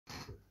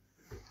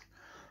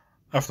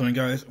Afternoon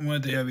guys, I'm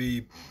going to do a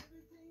wee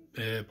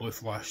blue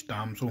flash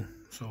damsel.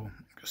 So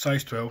got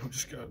size 12, I've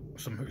just got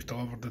some hooks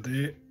delivered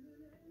today.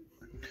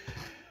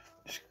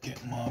 Just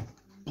get my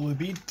blue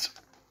bead.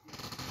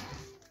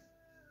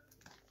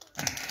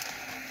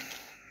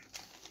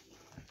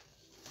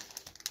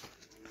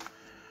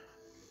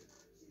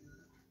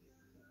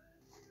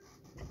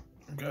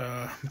 I've got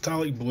a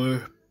metallic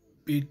blue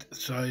bead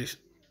size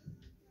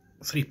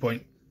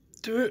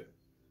 3.2.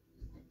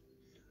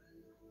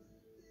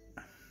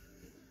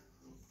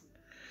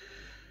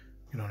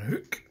 Get on a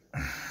hook.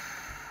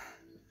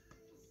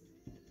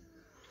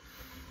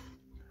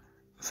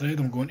 The thread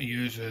I'm going to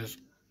use is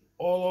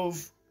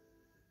olive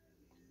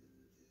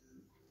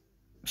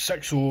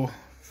 6.0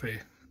 for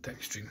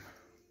Textreme.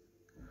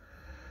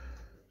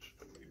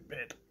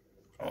 Bed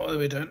all the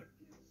way down.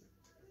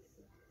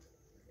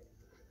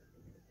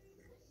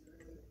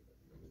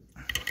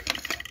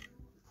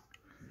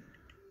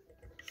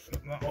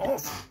 Snip that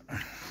off and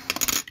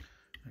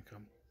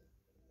come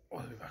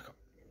all the way back up.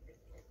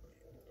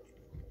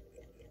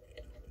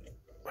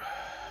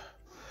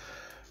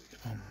 Get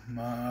my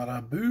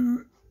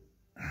Maraboo.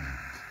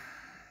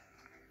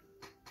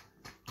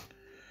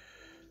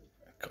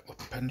 A couple of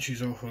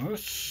pinches off of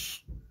this.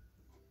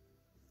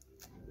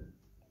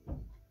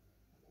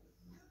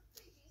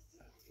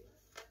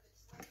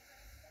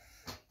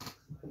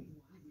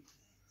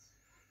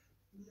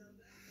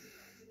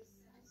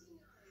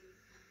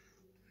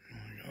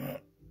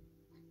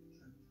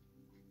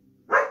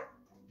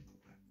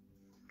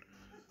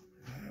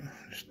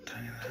 Just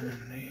tie that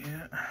in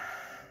there.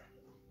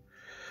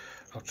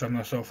 I'll trim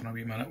this off in a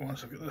wee minute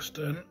once I get this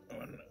done.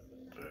 Like that.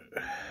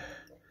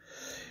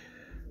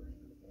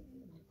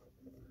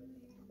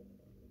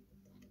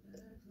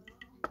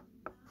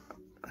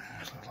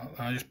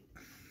 I just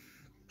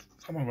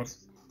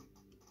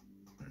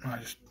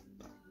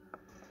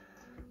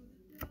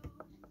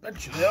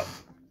pinch it there.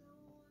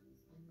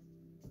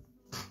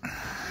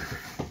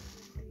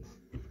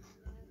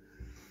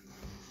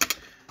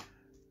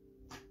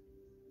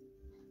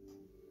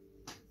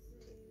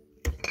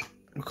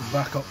 We'll come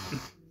back up and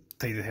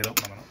tie the head up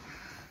in a minute.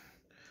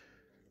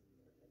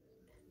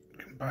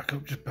 Come back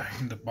up just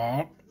behind the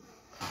barb.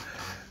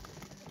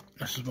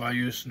 This is what I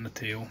use in the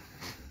tail.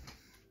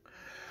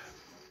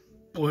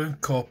 Blue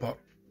and copper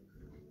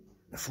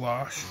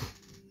flash.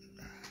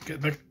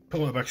 Get the big,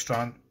 pull out the big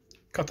strand,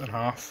 cut it in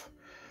half,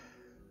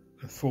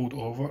 and fold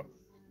over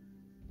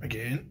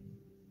again.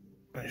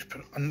 And just put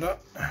it under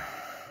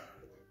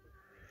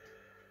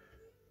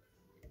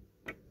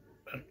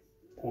and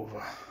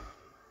over.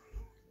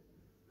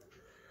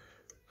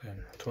 Then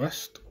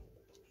twist,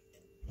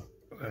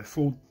 then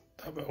fold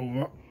that bit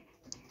over,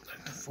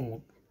 then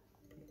fold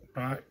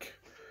back,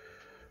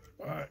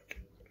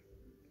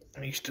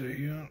 and these two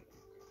here,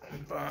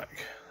 and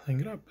back,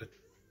 then grab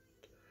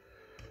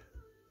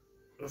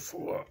the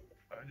four,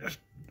 and just,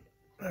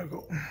 there we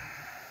go.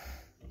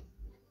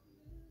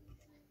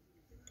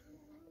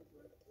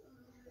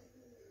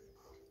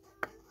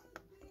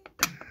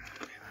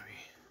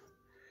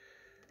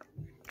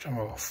 Trim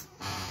off.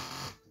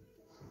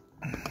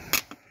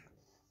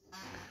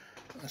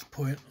 At this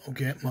point, I'll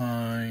get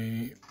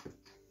my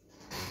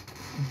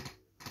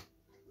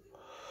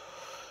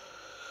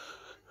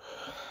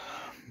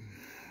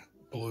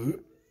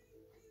blue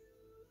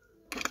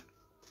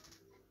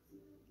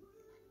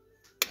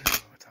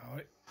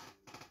metallic.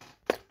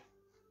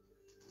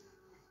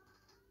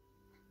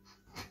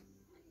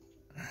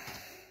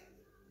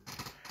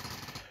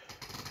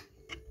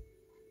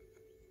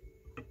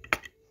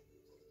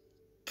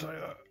 Tie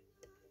that.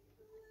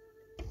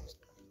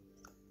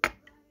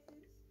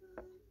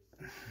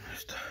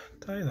 Just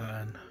tie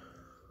that in.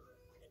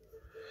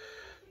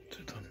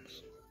 2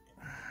 tons.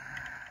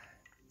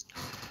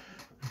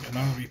 And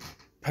now we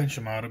pinch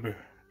a Maraboo.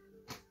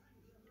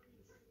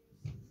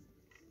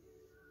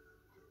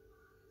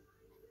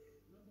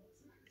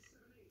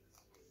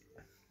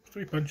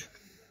 3 pinch.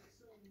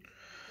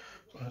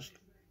 So that's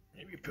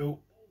maybe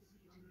pull.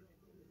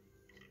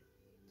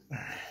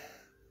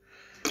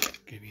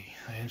 Give you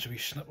the ends a wee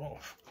snip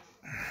off.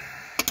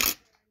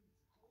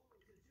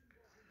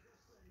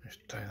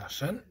 Just tie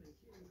this in.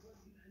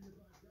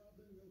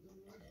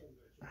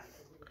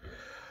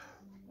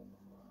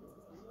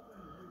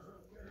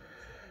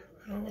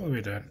 All the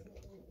way down.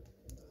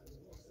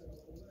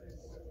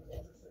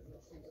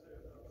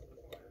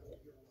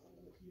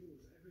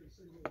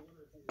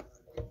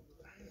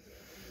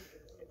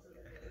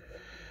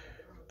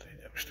 Tie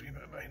the extra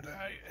bit behind the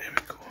eye. There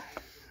we go.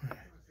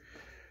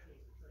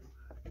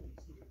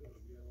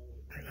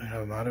 Right, I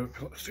have a Maraboo,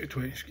 pull it straight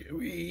away, just get a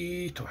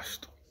wee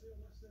twist.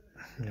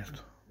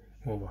 Just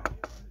over.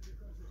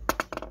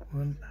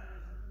 1,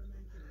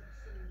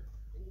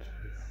 2,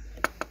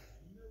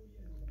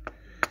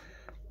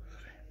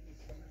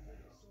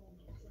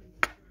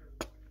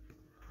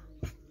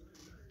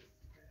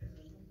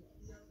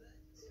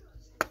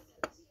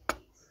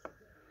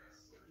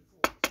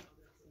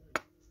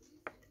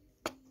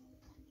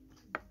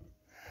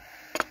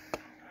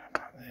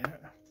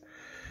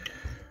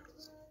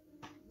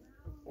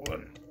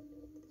 1,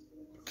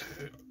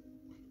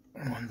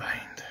 one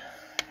behind.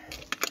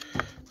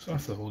 So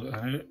after I hold it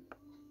out,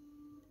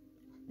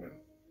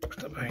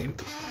 put it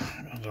behind,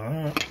 under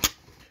that,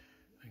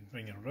 I can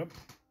bring your rib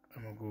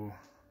and we'll go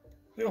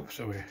the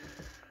opposite way.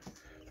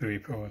 So you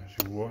put on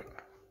as you want.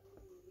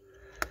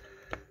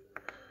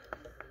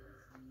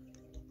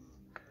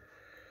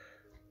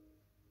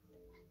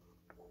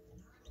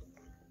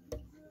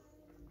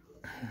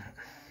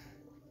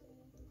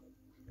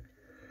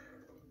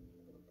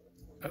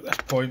 At this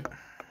point,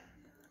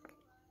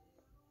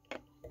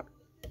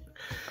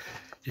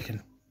 you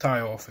can tie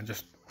off and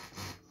just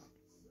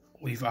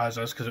leave it as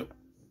is because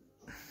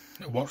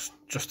it works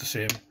just the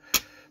same.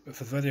 But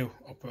for the video,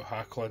 I'll put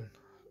Hackle in,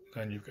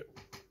 then you've got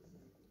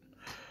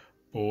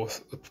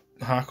both.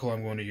 The Hackle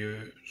I'm going to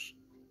use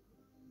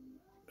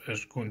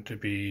is going to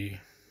be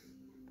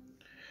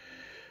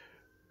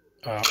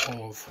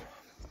of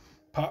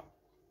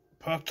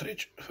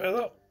partridge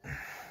feather.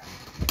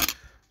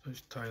 So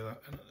just tie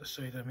that in at the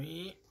side of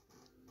me.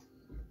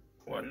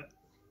 1,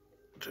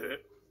 2.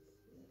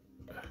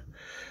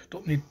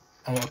 Don't need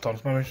a lot of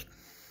turns, maybe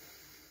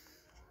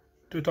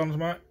 2 turns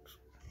max.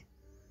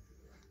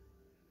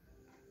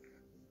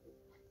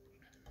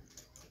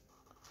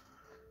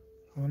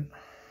 One,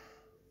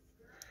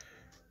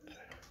 2.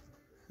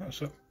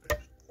 That's it.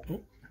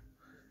 Oh,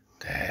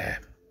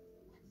 damn.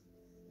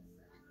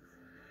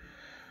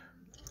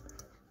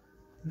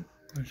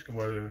 I'm just going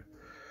to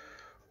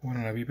one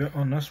and a wee bit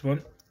on this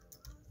one.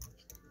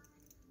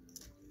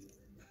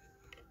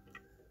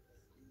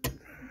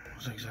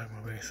 Zigzag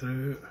my way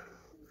through.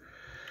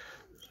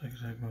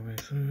 Zigzag my way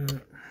through.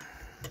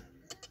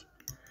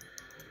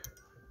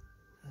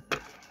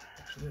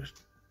 So just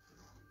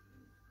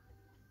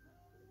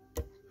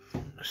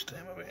stay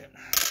my way.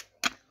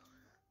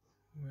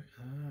 Like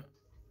that.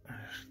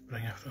 Just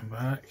bring everything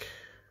back.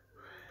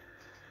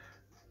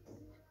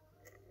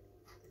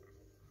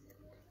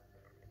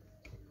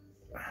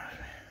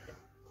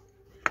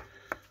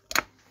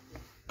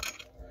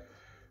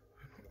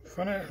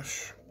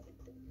 Finish.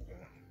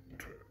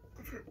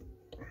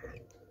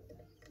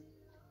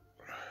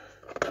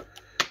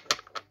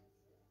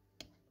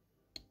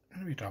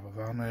 Maybe dab of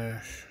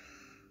varnish.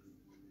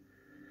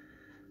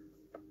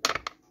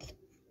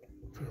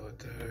 Pull it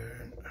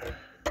down.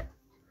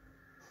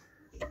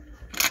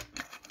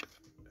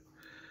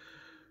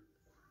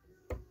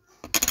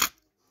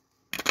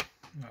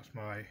 That's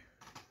my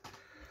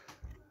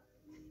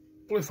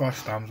blue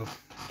flash damsel.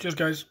 Cheers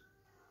guys.